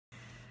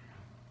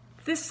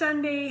This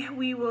Sunday,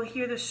 we will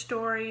hear the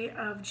story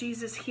of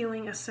Jesus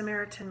healing a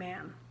Samaritan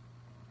man.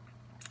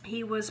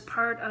 He was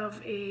part of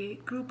a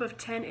group of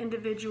 10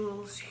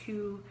 individuals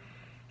who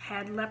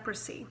had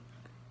leprosy,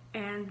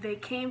 and they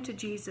came to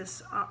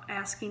Jesus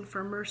asking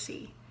for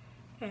mercy,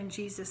 and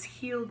Jesus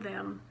healed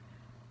them.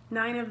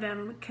 9 of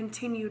them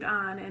continued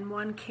on, and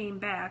 1 came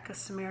back, a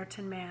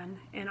Samaritan man,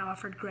 and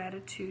offered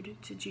gratitude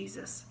to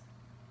Jesus.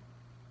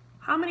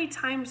 How many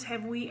times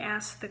have we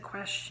asked the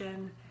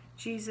question,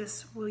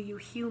 Jesus, will you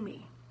heal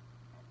me?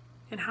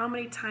 And how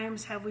many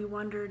times have we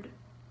wondered,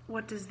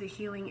 what does the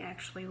healing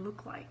actually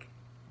look like?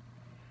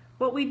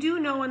 What we do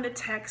know in the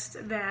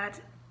text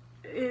that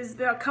is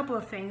there are a couple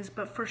of things,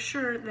 but for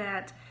sure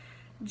that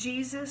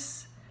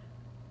Jesus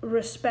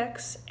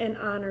respects and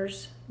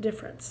honors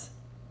difference.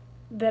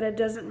 That it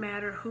doesn't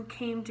matter who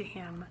came to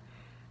him,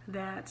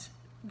 that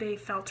they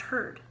felt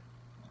heard.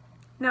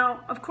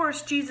 Now, of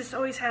course, Jesus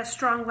always has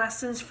strong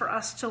lessons for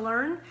us to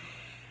learn.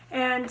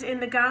 And in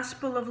the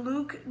Gospel of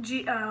Luke,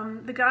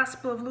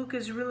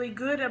 is really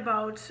good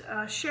about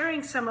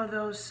sharing some of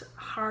those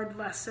hard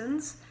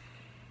lessons.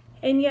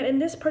 And yet in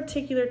this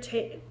particular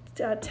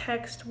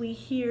text, we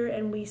hear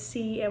and we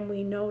see and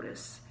we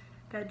notice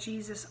that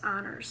Jesus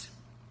honors,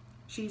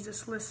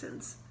 Jesus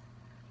listens.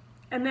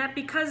 And that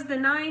because the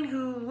 9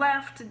 who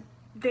left,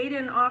 they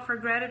didn't offer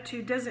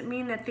gratitude, doesn't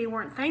mean that they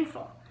weren't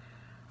thankful.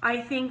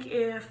 I think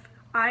if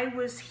I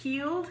was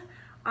healed,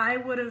 I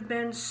would have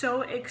been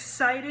so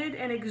excited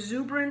and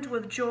exuberant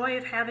with joy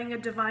of having a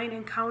divine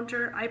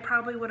encounter. I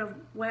probably would have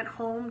went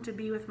home to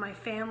be with my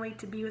family,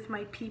 to be with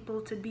my people,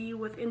 to be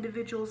with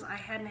individuals I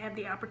hadn't had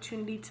the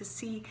opportunity to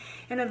see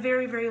in a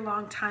very, very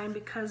long time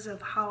because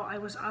of how I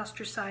was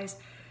ostracized.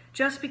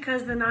 Just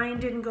because the 9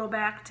 didn't go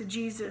back to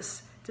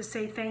Jesus to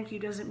say thank you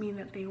doesn't mean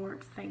that they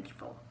weren't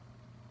thankful.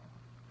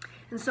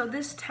 And so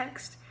this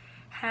text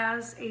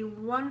has a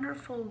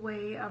wonderful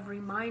way of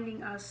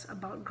reminding us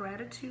about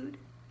gratitude,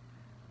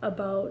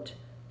 about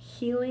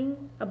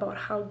healing, about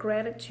how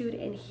gratitude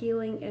and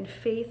healing and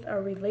faith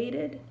are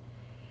related,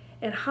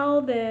 and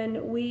how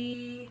then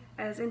we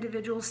as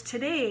individuals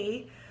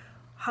today,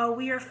 how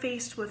we are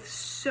faced with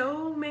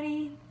so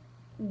many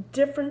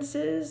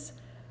differences,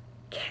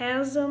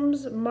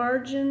 chasms,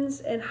 margins,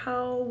 and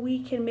how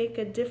we can make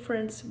a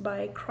difference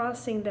by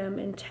crossing them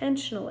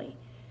intentionally,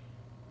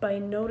 by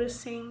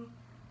noticing,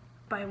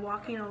 by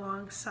walking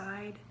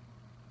alongside.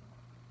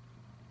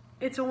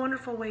 It's a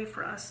wonderful way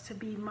for us to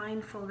be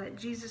mindful that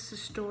Jesus'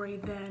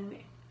 story then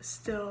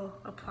still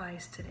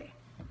applies today.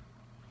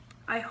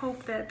 I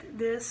hope that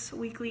this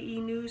weekly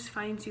eNews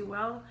finds you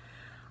well.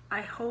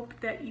 I hope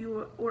that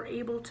you were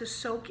able to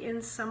soak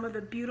in some of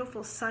the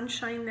beautiful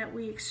sunshine that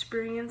we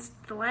experienced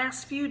the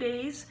last few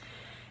days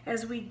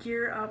as we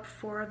gear up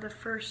for the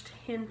first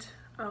hint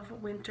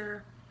of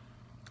winter.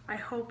 I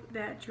hope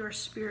that your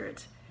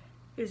spirit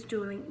is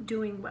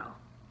doing well.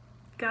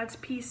 God's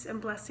peace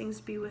and blessings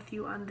be with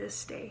you on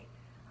this day.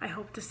 I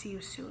hope to see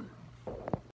you soon.